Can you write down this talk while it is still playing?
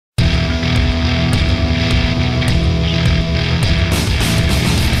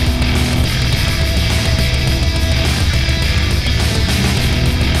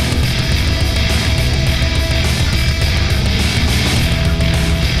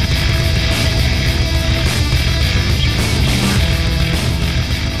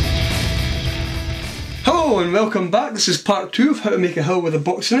Welcome back. This is part 2 of how to make a hill with a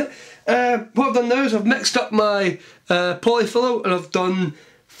box in it. What I've done now is I've mixed up my polyfiller and I've done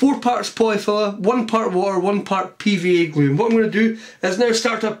 4 parts polyfiller, 1 part water, 1 part PVA glue. And what I'm going to do is now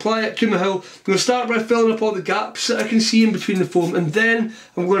start to apply it to my hill. I'm going to start by filling up all the gaps that I can see in between the foam, and then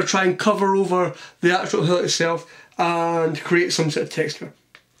I'm going to try and cover over the actual hill itself and create some sort of texture.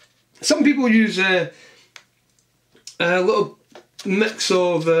 Some people use a little mix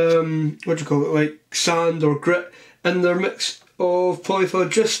of what do you call it, like sand or grit in their mix of polyfiller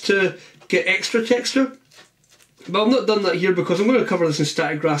just to get extra texture, but I've not done that here because I'm going to cover this in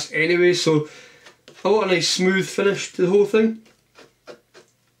static grass anyway, so I want a nice smooth finish to the whole thing.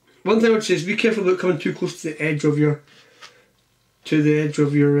 One thing I would say is be careful about coming too close to the edge of your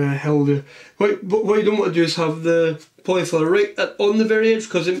hill there. What you don't want to do is have the polyfiller right on the very edge,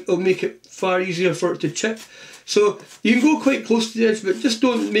 because it'll make it far easier for it to chip. So you can go quite close to the edge, but just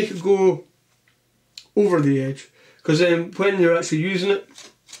don't make it go over the edge, because then when you're actually using it,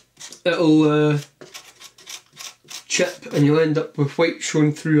 it'll chip and you'll end up with white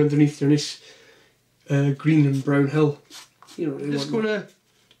showing through underneath your nice green and brown hill. You know, I'm just going to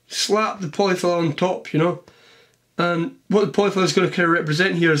slap the polyfiller on top, you know, and what the polyfiller is going to kind of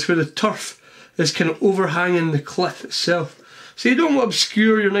represent here is where the turf is kind of overhanging the cliff itself. So you don't want to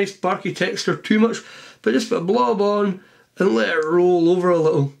obscure your nice barky texture too much, but just put a blob on and let it roll over a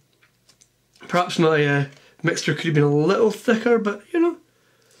little. Perhaps my mixture could have been a little thicker, but you know,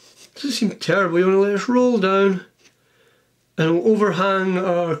 it doesn't seem terrible. You want to let it roll down and it'll overhang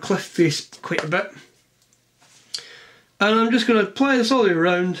our cliff face quite a bit. And I'm just going to apply this all the way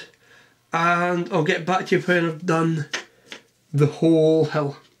around, and I'll get back to you when I've done the whole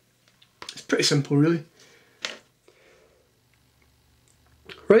hill. It's pretty simple, really.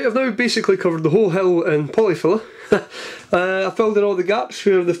 Right, I've now basically covered the whole hill in polyfiller. I filled in all the gaps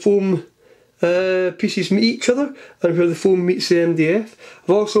where the foam pieces meet each other and where the foam meets the MDF. I've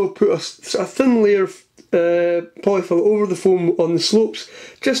also put a thin layer of polyfiller over the foam on the slopes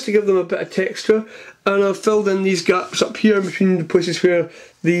just to give them a bit of texture, and I've filled in these gaps up here between the places where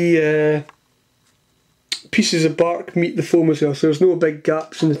the pieces of bark meet the foam as well, so there's no big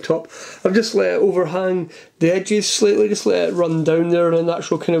gaps in the top. I've just let it overhang the edges slightly, just let it run down there in a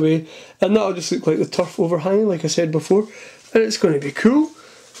natural kind of way, and that'll just look like the turf overhanging, like I said before, and it's going to be cool.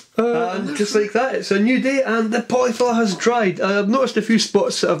 And just like that, it's a new day and the polyfiller has dried. I've noticed a few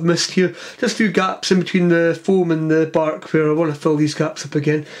spots that I've missed here, just a few gaps in between the foam and the bark where I want to fill these gaps up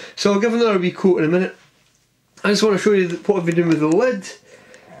again. So I'll give another wee coat in a minute. I just want to show you what I've been doing with the lid,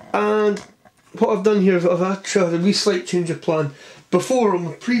 and what I've done here is I've actually had a wee slight change of plan. Before, on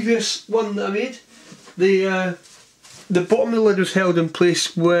the previous one that I made, the bottom of the lid was held in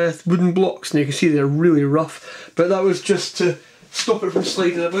place with wooden blocks, and you can see they're really rough, but that was just to stop it from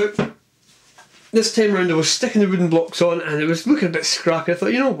sliding about. This time round I was sticking the wooden blocks on and it was looking a bit scrappy. I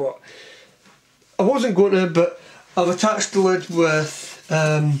thought, you know what, I wasn't going to, but I've attached the lid with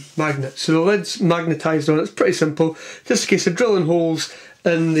magnets. So the lid's magnetised on, it's pretty simple, just a case of drilling holes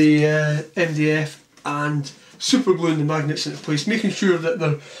in the MDF and super gluing the magnets into place, making sure that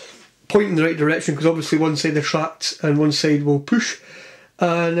they're pointing in the right direction, because obviously one side attracts and one side will push,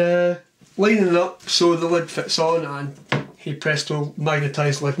 and lining it up so the lid fits on, and hey presto,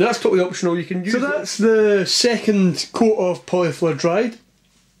 magnetised lid. Now that's totally optional, you can use it. So that's the second coat of polyfiller dried.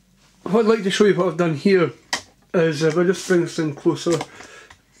 What I'd like to show you what I've done here is, if I just bring this in closer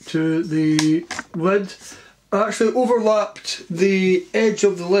to the lid, I actually overlapped the edge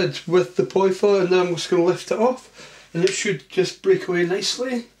of the lid with the polyfiller, and then I'm just going to lift it off and it should just break away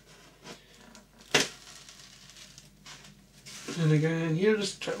nicely. And again here,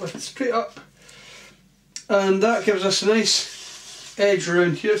 just try to lift it straight up, and that gives us a nice edge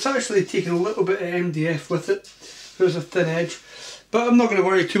around here. It's actually taken a little bit of MDF with it, there's a thin edge, but I'm not going to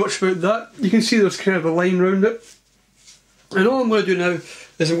worry too much about that. You can see there's kind of a line around it, and all I'm going to do now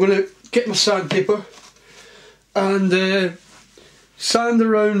is I'm going to get my sandpaper and sand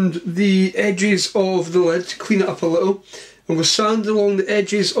around the edges of the lid to clean it up a little. I'm going to sand along the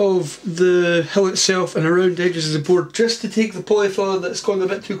edges of the hill itself and around the edges of the board, just to take the polyfiller that's gone a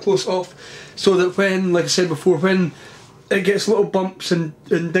bit too close off, so that when, like I said before, when it gets little bumps and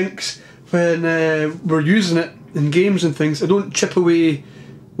dinks when we're using it in games and things, I don't chip away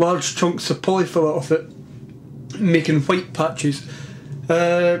large chunks of polyfiller off it, making white patches.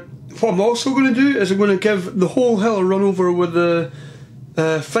 What I'm also going to do is I'm going to give the whole hill a run over with the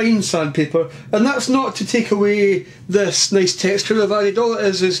fine sandpaper, and that's not to take away this nice texture that I've added. All it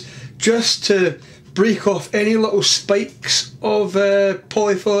is just to break off any little spikes of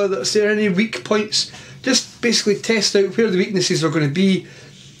polyfiller that's there, any weak points, just basically test out where the weaknesses are going to be,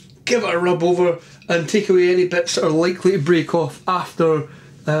 give it a rub over and take away any bits that are likely to break off after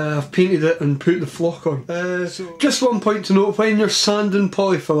I've painted it and put the flock on. So just one point to note, when you're sanding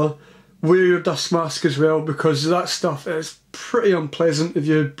polyfiller, wear your dust mask as well, because that stuff is pretty unpleasant if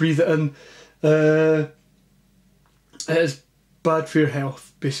you breathe it in. It is bad for your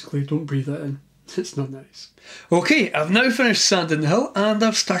health, basically. Don't breathe it in. It's not nice. Okay, I've now finished sanding the hill and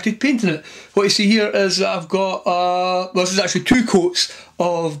I've started painting it. What you see here is that I've got, well, this is actually 2 coats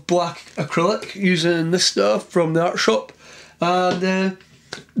of black acrylic using this stuff from the art shop. And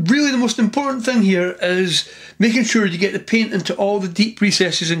really the most important thing here is making sure you get the paint into all the deep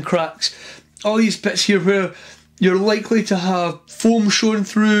recesses and cracks. All these bits here where you're likely to have foam showing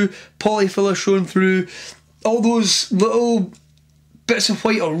through, polyfiller showing through, all those little bits of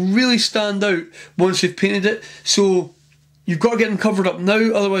white will really stand out once you've painted it. So you've got to get them covered up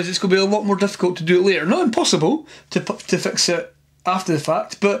now, otherwise it's going to be a lot more difficult to do it later. Not impossible to fix it after the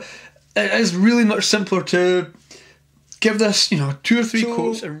fact, but it is really much simpler to give this, you know, 2 or 3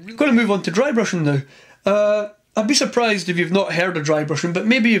 coats. I'm going to move on to dry brushing now. I'd be surprised if you've not heard of dry brushing, but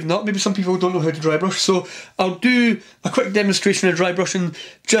maybe you've not. Maybe some people don't know how to dry brush, so I'll do a quick demonstration of dry brushing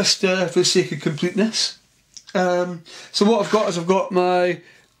just for the sake of completeness. So what I've got is I've got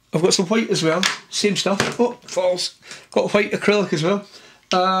some white as well, same stuff. Oh, falls. Got white acrylic as well.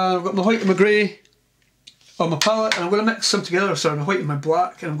 I've got my white and my grey on my palette, and I'm going to mix them together. Sorry, my white and my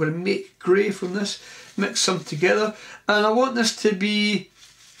black, and I'm going to make grey from this. Mix them together, and I want this to be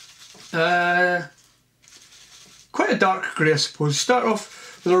quite a dark grey, I suppose. Start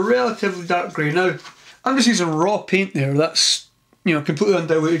off with a relatively dark grey. Now, I'm just using raw paint there. That's, you know, completely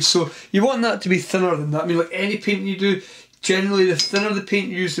undiluted, so you want that to be thinner than that. I mean, like any paint you do, generally the thinner the paint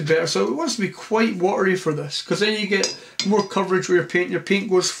you use, the better. So it wants to be quite watery for this, because then you get more coverage with your paint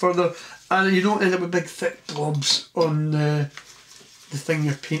goes further, and you don't end up with big thick blobs on the thing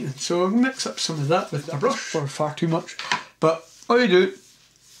you're painting. So I'll mix up some of that with a brush, or far too much. But all you do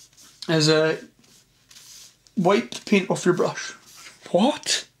is wipe the paint off your brush.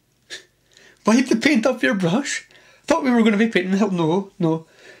 What? Wipe the paint off your brush? Thought we were going to be painting the hill. No.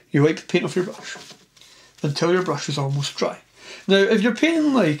 You wipe the paint off your brush until your brush is almost dry. Now, if you're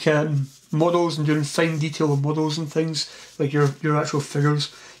painting like models and doing fine detail of models and things, like your actual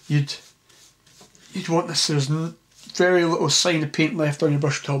figures, you'd want this. There's very little sign of paint left on your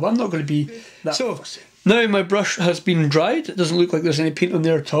brush at all, but I'm not going to be that fussy. Now my brush has been dried. It doesn't look like there's any paint on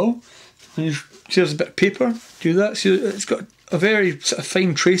there at all. And you see there's a bit of paper. Do that. See, it's got a very sort of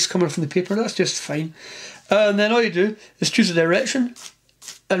fine trace coming from the paper. That's just fine. And then all you do is choose a direction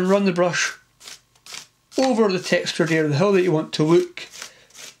and run the brush over the textured area of the hill that you want to look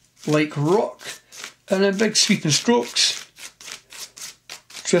like rock. And then big sweeping strokes,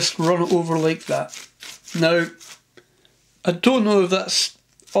 just run it over like that. Now, I don't know if that's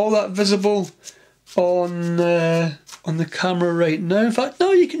all that visible on the camera right now. In fact,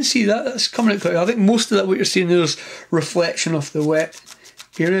 no, you can see that. That's coming out quite well. I think most of that, what you're seeing there, is reflection of the wet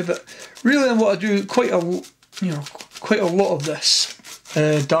area. But really, I want to do quite a lot of this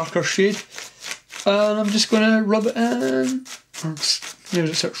darker shade, and I'm just going to rub it in, or maybe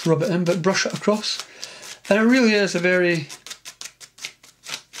it starts rub it in, but brush it across. And it really is a very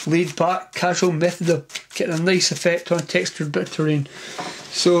laid back, casual method of getting a nice effect on a textured bit of terrain.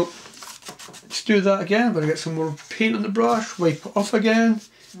 So let's do that again. I'm going to get some more paint on the brush, wipe it off again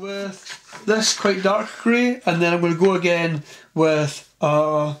with this quite dark grey, and then I'm going to go again with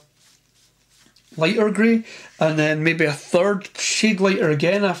a lighter grey, and then maybe a third shade lighter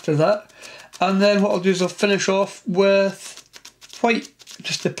again after that. And then what I'll do is I'll finish off with white,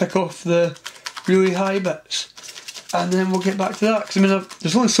 just to pick off the really high bits. And then we'll get back to that, because I mean,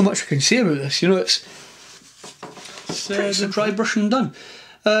 there's only so much I can say about this, you know. It's the dry brushing done.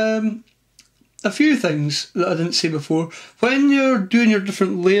 A few things that I didn't say before. When you're doing your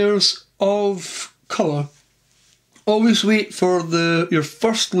different layers of colour, always wait for your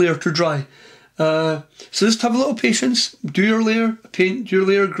first layer to dry. So just have a little patience, do your layer of paint, do your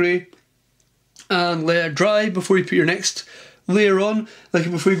layer of grey, and let it dry before you put your next layer on, like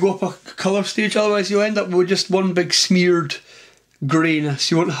before you go up a colour stage. Otherwise you'll end up with just one big smeared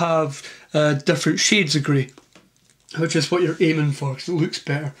greyness. You won't have different shades of grey, which is what you're aiming for, because it looks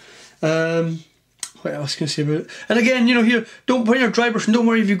better. What else can I say about it? And again, you know, here, when you're dry brushing, don't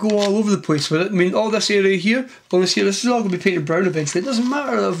worry if you go all over the place with it. I mean, all this area here, all this here, this is all going to be painted brown eventually. It doesn't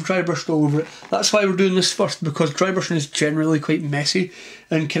matter if I've dry brushed all over it. That's why we're doing this first, because dry brushing is generally quite messy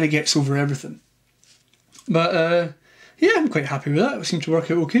and kind of gets over everything. But yeah, I'm quite happy with that. It seemed to work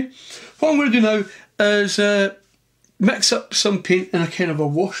out okay. What I'm going to do now is mix up some paint in a kind of a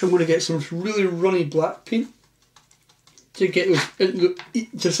wash. I'm going to get some really runny black paint. to get those,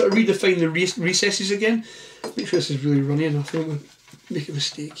 to sort of redefine the recesses again. Make sure this is really runny enough. I don't want to make a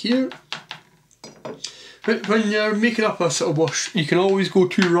mistake here. When you're making up a sort of wash, you can always go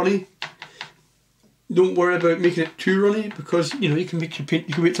too runny. Don't worry about making it too runny, because you know you can make your paint.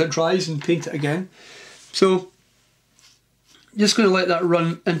 You can wait till it dries and paint it again. So just going to let that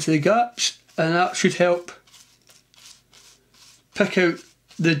run into the gaps, and that should help pick out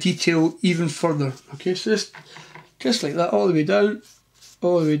the detail even further. Okay, so just like that, all the way down,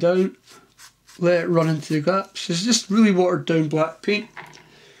 all the way down. Let it run into the gaps. It's just really watered down black paint.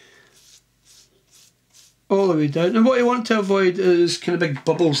 All the way down. And what you want to avoid is kind of big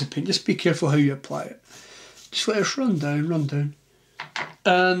bubbles of paint. Just be careful how you apply it. Just let it run down, run down.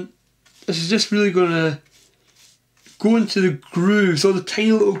 And this is just really going to go into the grooves, all the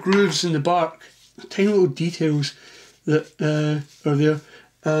tiny little grooves in the bark, tiny little details that are there,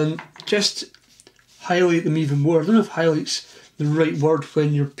 and just highlight them even more. I don't know if highlight's the right word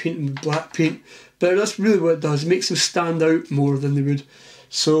when you're painting with black paint, but that's really what it does. It makes them stand out more than they would.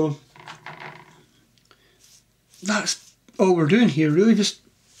 So that's all we're doing here, really, just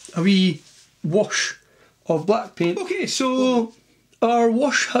a wee wash of black paint. Okay, so our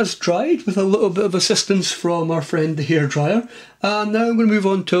wash has dried with a little bit of assistance from our friend the hairdryer, and now I'm going to move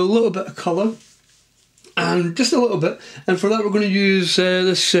on to a little bit of colour, and just a little bit, and for that we're going to use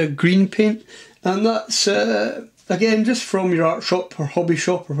this green paint, and that's again just from your art shop or hobby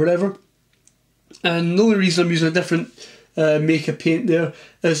shop or whatever. And the only reason I'm using a different make of paint there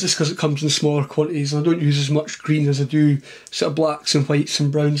is just because it comes in smaller quantities, and I don't use as much green as I do sort of blacks and whites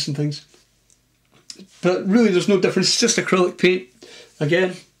and browns and things. But really there's no difference, it's just acrylic paint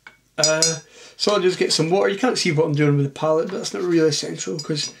again. So I'll just get some water. You can't see what I'm doing with the palette, but that's not really essential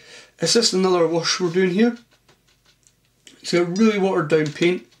because it's just another wash we're doing here. So really watered down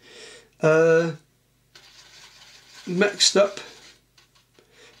paint, mixed up.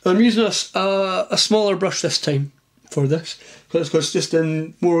 I'm using a smaller brush this time for this, because it's just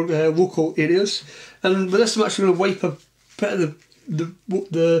in more local areas. And with this I'm actually going to wipe a bit of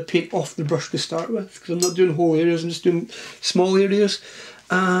the paint off the brush to start with, because I'm not doing whole areas, I'm just doing small areas.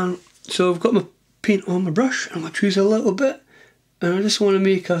 So I've got my paint on my brush, and I'm going to choose a little bit, and I just want to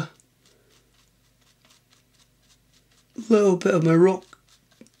make a little bit of my rock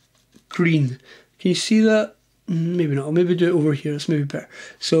green. Can you see that? Maybe not, I'll maybe do it over here, it's maybe better.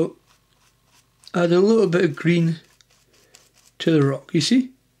 So add a little bit of green to the rock, you see?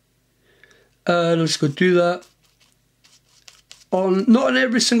 And I'm just going to do that on, not on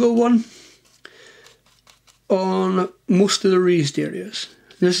every single one, on most of the raised areas.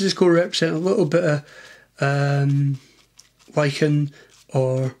 This is going to represent a little bit of lichen,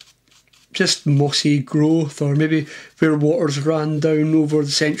 or just mossy growth, or maybe where waters ran down over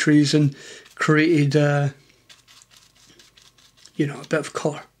the centuries and created you know, a bit of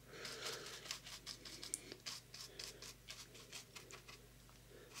colour.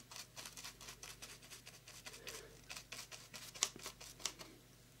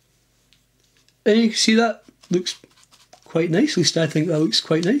 And you can see that looks quite nice. At least I think that looks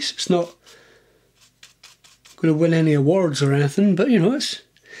quite nice. It's not going to win any awards or anything, but you know, it's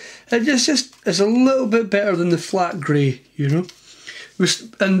a little bit better than the flat grey, you know.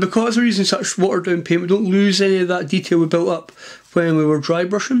 And because we're using such watered down paint, we don't lose any of that detail we built up when we were dry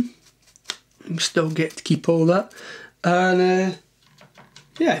brushing. We still get to keep all that. And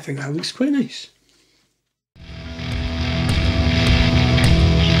yeah, I think that looks quite nice.